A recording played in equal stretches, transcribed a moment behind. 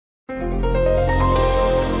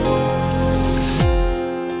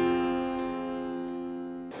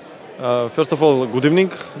First of all, good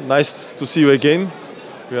evening. Nice to see you again.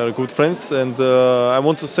 We are good friends, and I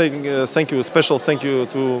want to say thank you, special thank you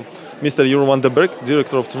to Mr. Jeroen van den Berg,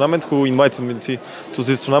 director of tournament, who invited me to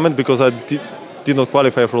this tournament because I did not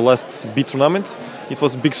qualify for last B tournament. It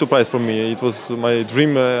was a big surprise for me. It was my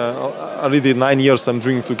dream. Already 9 years I'm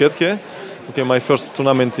dreaming to get here. Okay, my first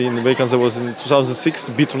tournament in Vacancy was in 2006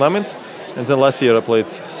 B tournament, and then last year I played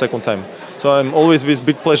second time. So I'm always with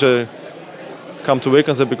big pleasure come to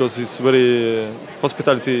Vacancy because it's very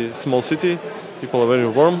hospitality small city. People are very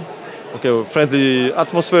warm. Okay, friendly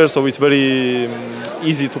atmosphere, so it's very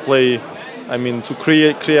easy to play. I mean, to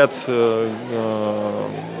create to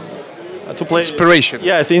play. Inspiration.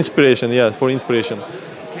 Yes, inspiration. Yeah, for inspiration.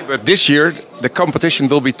 Okay, but this year the competition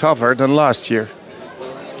will be tougher than last year.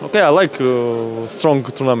 Okay, I like strong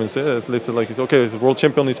tournaments. Yes, let's say like it's okay. The world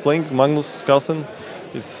champion is playing Magnus Carlsen.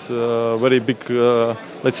 It's a very big,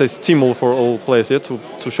 let's say, stimul for all players here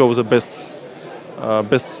to show the best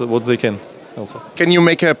what they can. Also, can you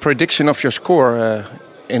make a prediction of your score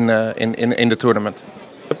in the tournament?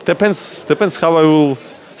 Depends how I will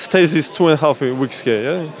stay these 2.5 weeks here.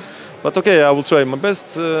 Yeah? But okay, I will try my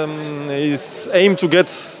best. Is aim to get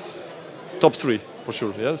top 3 for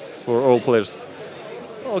sure. Yes, for all players.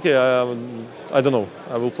 Okay, I don't know.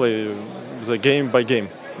 I will play the game by game.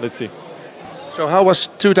 Let's see. So how was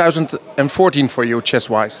 2014 for you,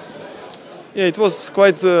 chess-wise? Yeah, it was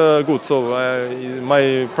quite good. So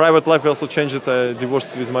my private life also changed. I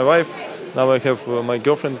divorced with my wife. Now I have my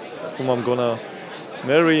girlfriend, whom I'm gonna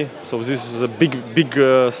marry. So this is a big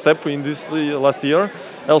step in this last year.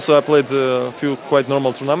 Also, I played a few quite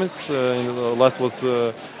normal tournaments. Last was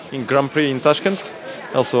in Grand Prix in Tashkent.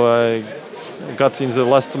 Also, I got in the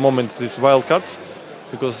last moment this wild card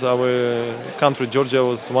because our country, Georgia,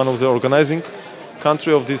 was one of the organizing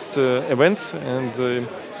country of this event, and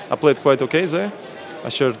I played quite okay there. I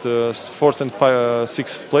shared 4th and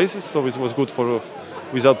 6th places, so it was good for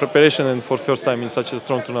without preparation and for first time in such a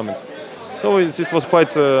strong tournament. So it was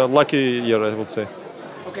quite a lucky year, I would say.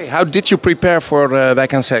 Okay, how did you prepare for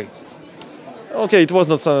Vacancy? Okay, it was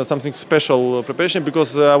not something special preparation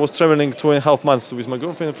because I was traveling 2.5 months with my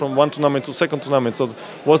girlfriend from one tournament to second tournament, so it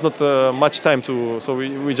was not much time to. So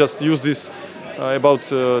we just used this about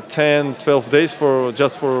 10-12 days for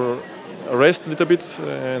rest a little bit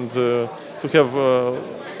and to have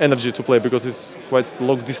energy to play because it's quite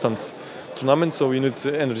long distance tournament, so we need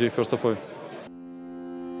energy first of all.